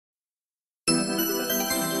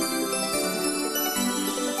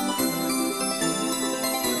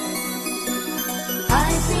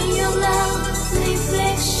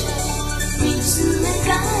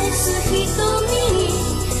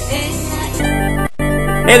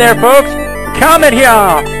Hey there folks, Comet here,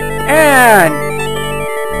 and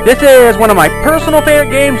this is one of my personal favorite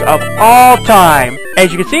games of all time.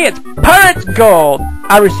 As you can see, it's Pirates Gold.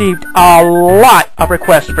 I received a lot of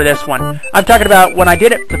requests for this one. I'm talking about when I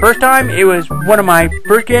did it the first time, it was one of my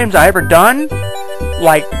first games I ever done.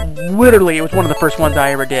 Like, literally, it was one of the first ones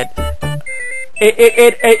I ever did.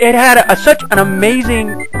 It had such an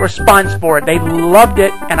amazing response for it. They loved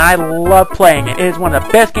it, and I love playing it. It is one of the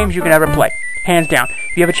best games you can ever play. Hands down.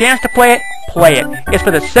 If you have a chance to play it, play it. It's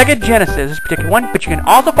for the Sega Genesis, this particular one, but you can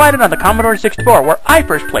also find it on the Commodore 64, where I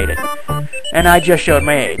first played it. And I just showed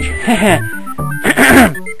my age.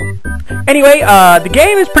 Anyway, the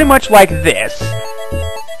game is pretty much like this.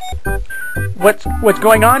 What's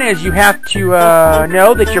going on is you have to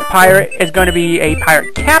know that your pirate is going to be a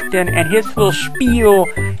pirate captain, and his little spiel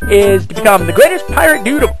is to become the greatest pirate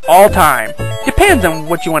dude of all time. Depends on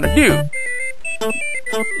what you want to do.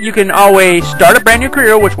 You can always start a brand new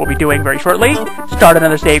career, which we'll be doing very shortly. Start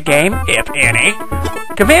another save game, if any.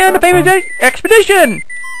 Command a famous expedition!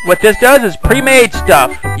 What this does is pre-made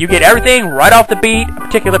stuff. You get everything right off the beat, a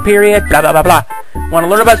particular period, blah blah blah blah. Want to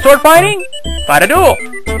learn about sword fighting? Fight a duel.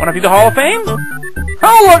 Want to view the Hall of Fame?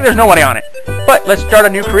 Oh look, there's nobody on it. But let's start a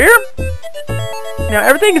new career. Now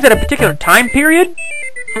everything is at a particular time period.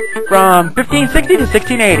 From 1560 to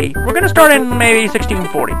 1680. We're going to start in maybe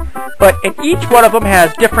 1640. But in each one of them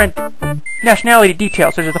has different nationality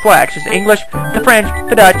details, such as the flags, such as the English, the French,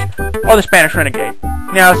 the Dutch, or the Spanish renegade.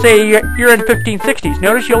 Now, say you're in 1560s.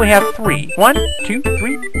 Notice you only have 3. 1, 2,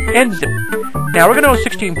 3, and zip. Now, we're going to go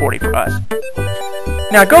 1640 for us.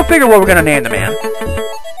 Now, go figure what we're going to name the man.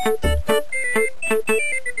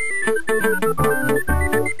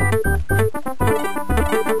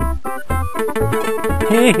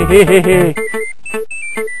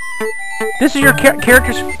 This is your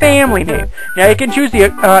character's family name. Now you can choose the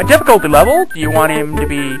difficulty level. Do you want him to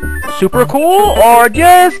be super cool or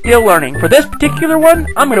just still learning? For this particular one,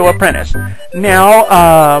 I'm going to apprentice.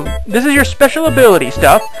 Now, this is your special ability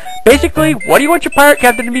stuff. Basically, what do you want your pirate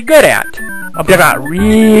captain to be good at? I'm not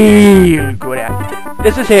really good at.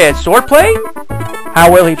 This is his swordplay,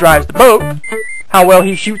 how well he drives the boat, how well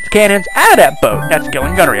he shoots cannons out of that boat. That's skill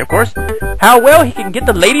and gunnery, of course. How well he can get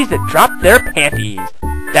the ladies to drop their panties.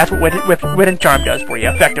 That's what wit and charm does for you,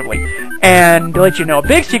 effectively. And to let you know a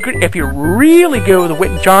big secret, if you're really good with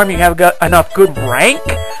wit and charm, you have enough good rank,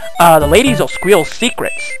 the ladies will squeal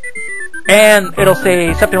secrets. And it'll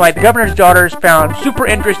say something like, the governor's daughters found super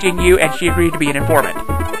interest in you, and she agreed to be an informant.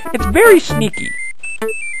 It's very sneaky.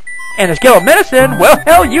 And the skill of medicine, well,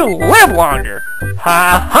 hell, you live longer.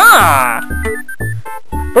 Ha ha!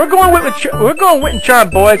 We're going wit and charm,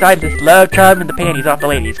 boys. I just love charming the panties off the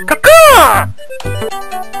ladies. Caw-caw!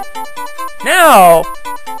 Now,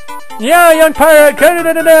 yeah, young pirate,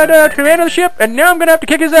 commander of the ship, and now I'm gonna have to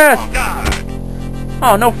kick his ass.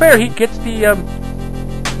 Oh, no fair. He gets the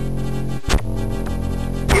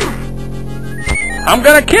I'm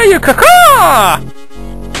gonna kill you, caw-caw!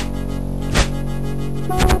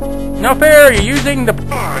 No fair. You're using the.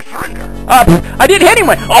 I didn't hit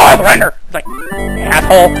anyone. Oh, I surrender. Like,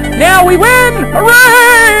 asshole. Now we win!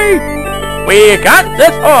 Hooray! We got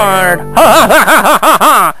this hard! Ha ha ha ha ha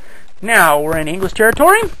ha! Now we're in English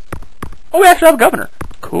territory. Oh, we actually have a governor.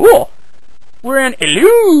 Cool. We're in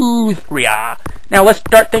Illuthria. Now let's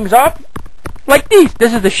start things off like these.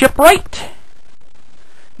 This is the shipwright.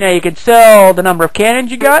 Now you can sell the number of cannons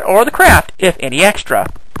you got or the craft, if any extra.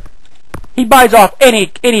 He buys off any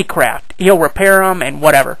craft. He'll repair them and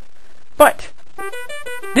whatever. But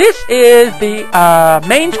this is the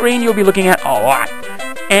main screen you'll be looking at a lot.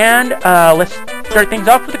 And let's start things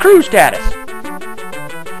off with the crew status.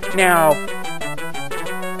 Now,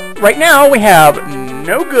 right now we have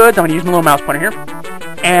no goods. I'm going to use my little mouse pointer here.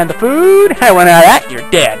 And the food, I run out of that, you're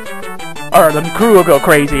dead. Or the crew will go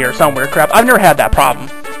crazy or some weird crap. I've never had that problem.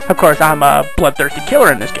 Of course, I'm a bloodthirsty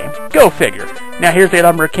killer in this game. Go figure. Now here's the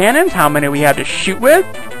number of cannons, how many we have to shoot with.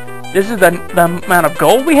 This is the amount of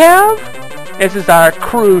gold we have. This is our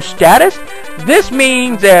crew status. This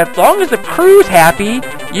means that as long as the crew's happy,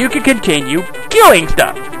 you can continue killing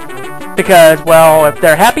stuff. Because, well, if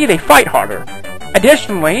they're happy, they fight harder.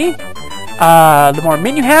 Additionally, the more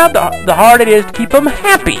men you have, the harder it is to keep them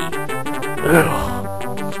happy.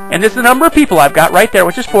 Ugh. And this is the number of people I've got right there,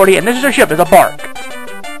 which is 40, and this is our ship, it's a bark.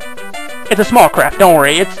 It's a small craft, don't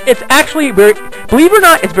worry. It's actually very, believe it or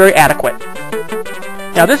not, it's very adequate.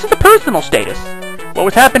 Now this is the personal status. What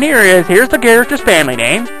was happening here is, here's the character's family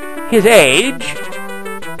name, his age,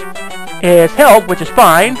 his health, which is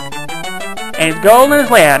fine, and his gold and his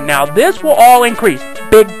land. Now this will all increase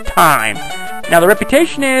big time. Now the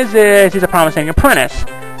reputation is he's a promising apprentice,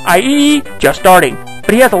 i.e. just starting.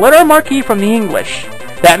 but he has a letter marquee from the English.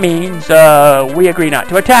 That means we agree not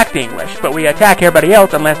to attack the English, but we attack everybody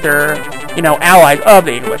else unless they're, you know, allies of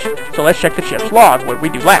the English. So let's check the ship's log, what we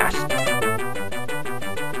do last.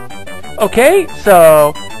 Okay,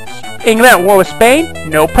 so England at war with Spain?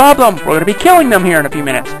 No problem. We're going to be killing them here in a few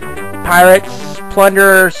minutes. Pirates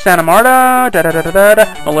plunder Santa Marta.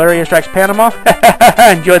 Da-da-da-da-da. Malaria strikes Panama.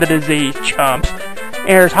 Enjoy the disease, chumps.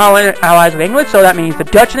 Here's Holland, allies with England, so that means the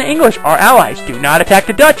Dutch and the English are allies. Do not attack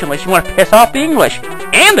the Dutch unless you want to piss off the English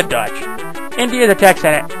and the Dutch. India's attacked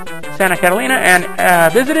Santa Catalina and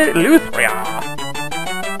visited Luthria.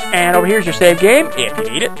 And over here's your save game, if you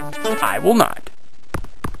need it. I will not.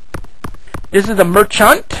 This is the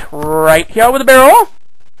merchant, right here with a barrel.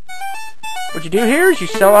 What you do here is you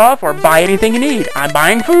sell off or buy anything you need. I'm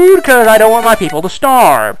buying food because I don't want my people to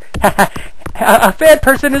starve. A fed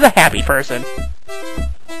person is a happy person.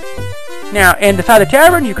 Now, inside the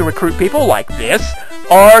tavern, you can recruit people like this,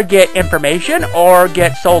 or get information, or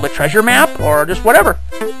get sold a treasure map, or just whatever.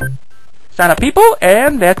 Sign up people,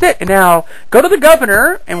 and that's it. And now, go to the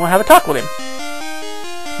governor, and we'll have a talk with him.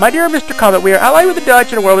 My dear Mr. Comet, we are allied with the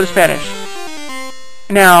Dutch and a war with the Spanish.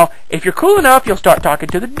 Now, if you're cool enough, you'll start talking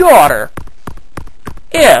to the daughter.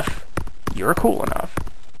 If you're cool enough.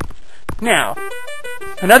 Now,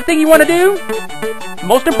 another thing you want to do,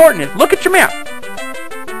 most important, is look at your map.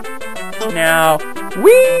 Now,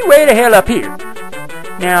 way the hell up here.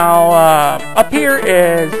 Now, up here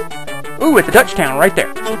is, ooh, it's a Dutch town right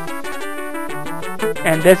there.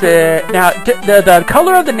 And this is, now, the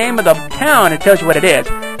color of the name of the town, it tells you what it is.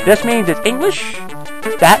 This means it's English.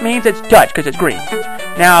 That means it's Dutch, because it's green.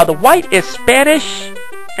 Now, the white is Spanish,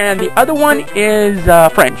 and the other one is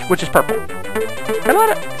French, which is purple.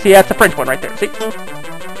 See, that's the French one right there, see?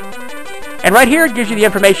 And right here, it gives you the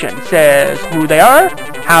information. It says who they are,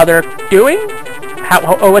 how they're doing,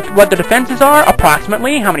 what the defenses are,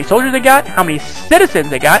 approximately, how many soldiers they got, how many citizens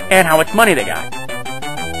they got, and how much money they got.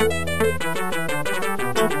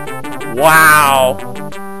 Wow!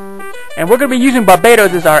 And we're going to be using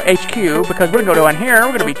Barbados as our HQ, because we're going to go down here,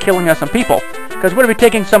 we're going to be killing us some people. Because we're going to be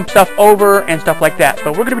taking some stuff over and stuff like that.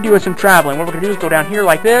 But we're going to be doing some traveling. What we're going to do is go down here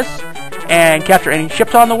like this, and capture any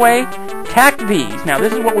ships on the way. Tack these. Now,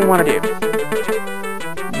 this is what we want to do.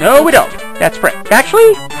 No, we don't. That's French.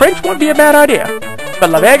 Actually, French wouldn't be a bad idea. But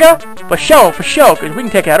La Vega, for sure, because we can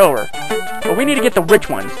take that over. But we need to get the rich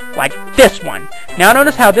ones, like this one. Now,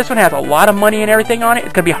 notice how this one has a lot of money and everything on it.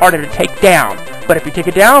 It's going to be harder to take down. But if you take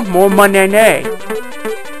it down, more money.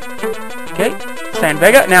 Okay, San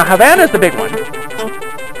Vega. Now, Havana's the big one.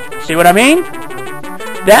 See what I mean?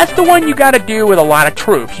 That's the one you got to do with a lot of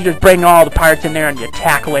troops. You just bring all the pirates in there and you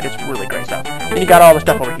tackle it. It's really great stuff. Then you got all the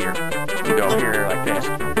stuff over here. You go here like this.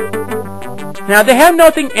 Now, they have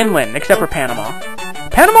nothing inland except for Panama.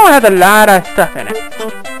 Panama has a lot of stuff in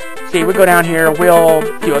it. See, we go down here. We'll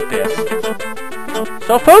deal with this.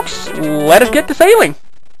 So, folks, let us get to sailing.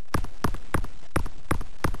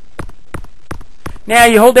 Now,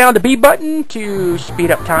 you hold down the B button to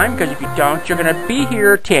speed up time, because if you don't, you're going to be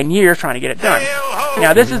here 10 years trying to get it done.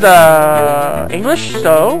 Now, this is English,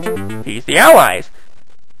 so he's the Allies.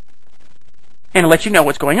 And it'll let you know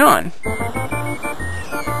what's going on.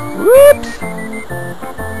 Whoops!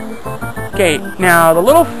 Okay, now the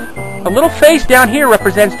little face down here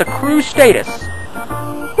represents the crew status.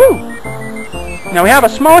 Woo! Now, we have a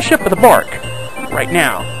small ship with a bark right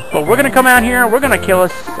now. But we're going to come out here and we're going to kill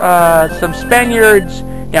us some Spaniards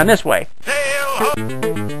down this way.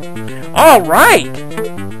 Alright!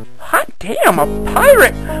 Hot damn, a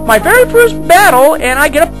pirate! My very first battle, and I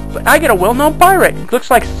get a well-known pirate.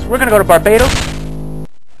 Looks like we're going to go to Barbados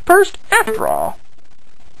first, after all.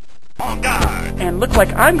 And looks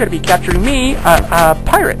like I'm going to be capturing me a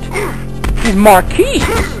pirate. He's Marquis.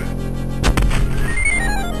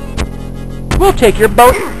 We'll take your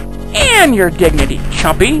boat and your dignity,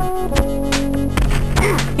 chumpy.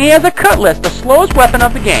 He has a cutlass, the slowest weapon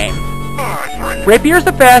of the game. Rapier's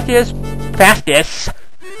the fastest.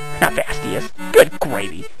 Not fastiest. Good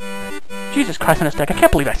gravy. Jesus Christ on a stick, I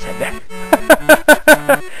can't believe I said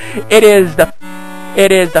that. It is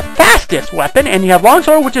the fastest weapon, and you have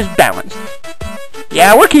longsword, which is balanced.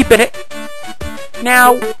 Yeah, we're keeping it.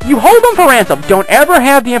 Now, you hold them for ransom. Don't ever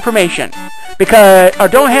have the information. Because, or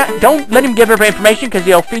don't let him give her information because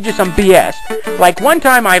he'll feed you some BS. Like one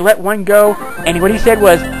time I let one go, and what he said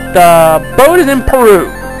was, the boat is in Peru.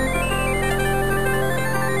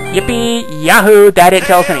 Yippee, yahoo, that didn't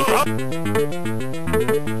tell us anything.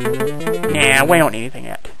 Nah, we don't need anything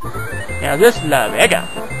yet. Now this La Vega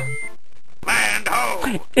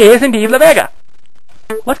is indeed La Vega.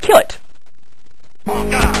 Let's kill it.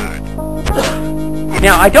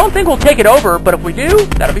 Now, I don't think we'll take it over, but if we do,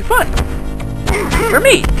 that'll be fun. For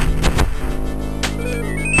me.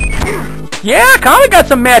 Yeah, Comet got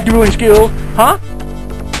some mad dueling skills. Huh?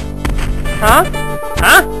 Huh?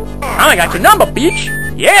 Huh? Comet got your number, bitch.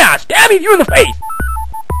 Yeah, stabbing you in the face.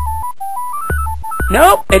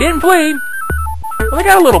 Nope, they didn't flee. Well, they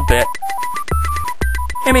got a little bit.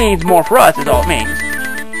 It means more for us, is all it means.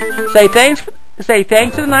 Say thanks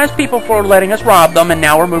to the nice people for letting us rob them, and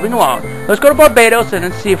now we're moving along. Let's go to Barbados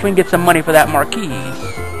and see if we can get some money for that Marquise.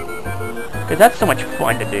 Because that's so much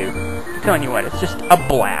fun to do. I'm telling you what, it's just a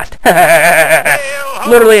blast.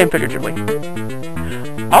 Literally and figuratively.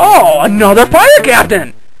 Oh, another pirate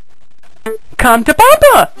captain! Come to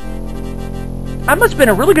Papa! I must have been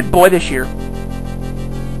a really good boy this year.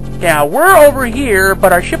 Yeah, we're over here,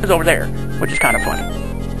 but our ship is over there, which is kind of funny.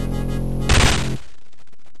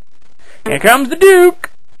 Here comes the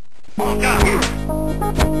Duke!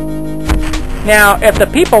 Now, if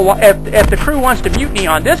the crew wants to mutiny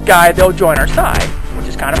on this guy, they'll join our side, which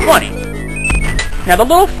is kind of funny. Now, the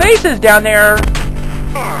little faces down there,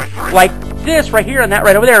 like this right here and that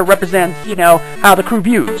right over there, represents, you know, how the crew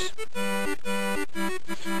views.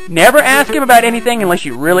 Never ask him about anything unless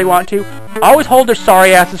you really want to. Always hold their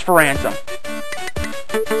sorry asses for ransom.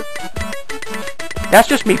 That's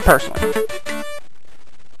just me personally.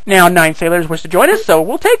 Now, 9 sailors wish to join us, so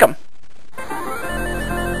we'll take them.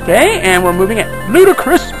 Okay, and we're moving at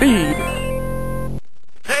ludicrous speed.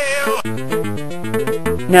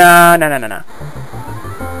 No.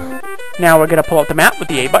 Now we're going to pull up the map with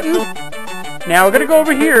the A button. Now we're going to go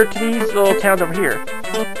over here to these little towns over here.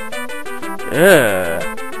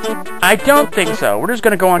 I don't think so. We're just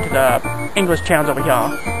going to go on to the English towns over here,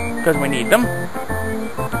 because we need them.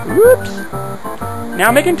 Whoops.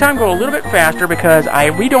 Now making time go a little bit faster because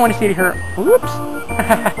we don't want to sit here. Whoops.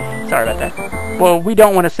 Sorry about that. Well, we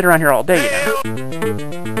don't want to sit around here all day, you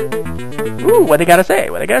know. Ooh, what they gotta say?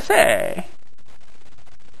 What they gotta say?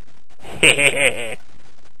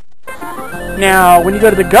 Now, when you go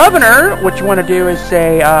to the governor, what you want to do is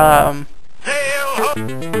say,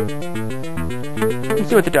 let's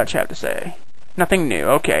see what the Dutch have to say. Nothing new.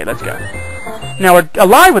 Okay, let's go. Now we're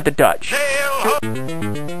aligned with the Dutch.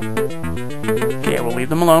 Okay, we'll leave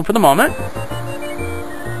them alone for the moment.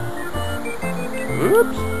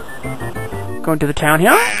 Oops. Going to the town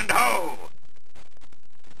here.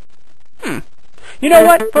 You know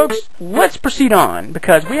what, folks? Let's proceed on,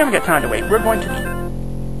 because we haven't got time to wait. We're going to...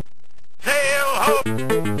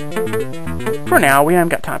 For now, we haven't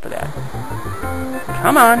got time for that.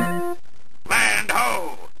 Come on.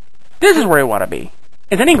 This is where we want to be.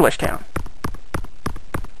 It's an English town.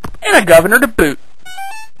 And a governor to boot.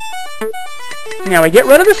 Now we get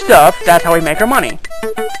rid of the stuff, that's how we make our money.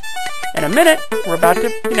 In a minute, we're about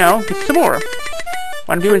to, you know, get some more. What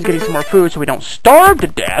I'm doing is getting some more food so we don't starve to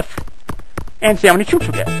death. And see how many troops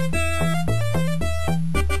we get.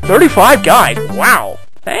 35 guys, wow.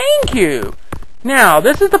 Thank you. Now,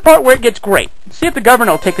 this is the part where it gets great. See if the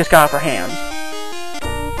governor will take this guy off our hands.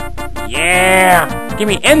 Yeah! Give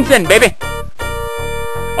me ensign, baby!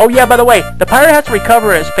 Oh yeah, by the way, the pirate has to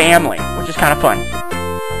recover his family, which is kind of fun.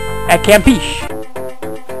 At Campeche.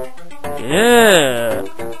 Yeah.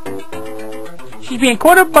 She's being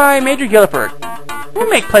courted by Major Guilford. We'll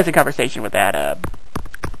make pleasant conversation with that,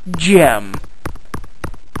 gem.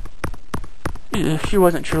 She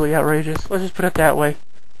wasn't truly outrageous. Let's just put it that way.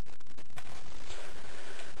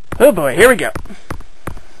 Oh boy, here we go.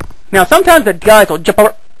 Now, sometimes the guys will jump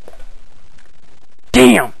over...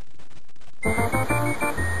 Damn!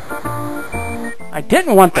 I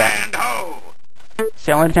didn't want that.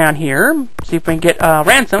 Sailing down here, see if we can get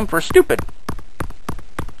ransom for stupid.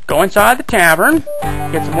 Go inside the tavern,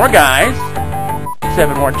 get some more guys,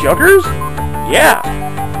 7 more jokers. Yeah.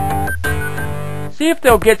 See if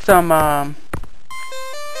they'll get some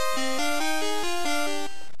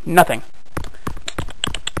nothing.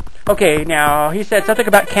 Okay, now he said something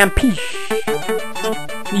about Campeche.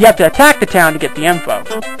 You have to attack the town to get the info,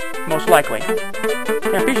 most likely.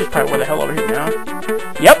 Campeche is probably where the hell over here now.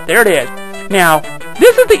 Yep, there it is. Now,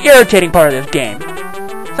 this is the irritating part of this game.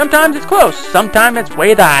 Sometimes it's close, sometimes it's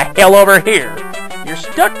way the hell over here. You're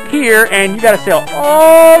stuck here, and you gotta sail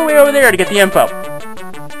all the way over there to get the info.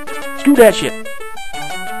 Screw that shit.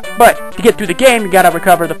 But, to get through the game, you gotta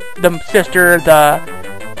recover the sister, the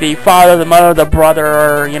father, the mother, the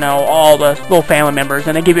brother, you know, all the little family members,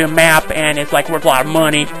 and they give you a map, and it's like worth a lot of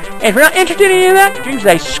money. And if you're not interested in any of that, you can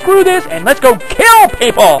say, screw this, and let's go kill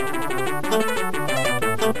people!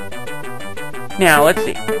 Now, let's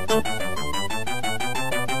see.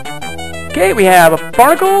 Okay, we have a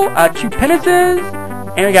barnacle, 2 pinnaces,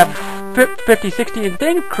 and we got 50, 60 and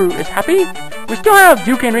thing. Crew is happy. We still have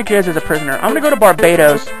Duke Enriquez as a prisoner. I'm gonna go to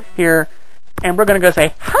Barbados here, and we're gonna go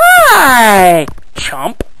say, "Hi,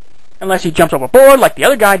 chump!" Unless he jumps overboard like the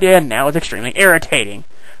other guy did, and now it's extremely irritating.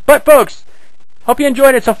 But folks, hope you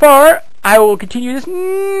enjoyed it so far. I will continue this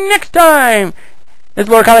next time. This is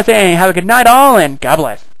Lord Comet saying, have a good night all, and God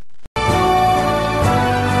bless.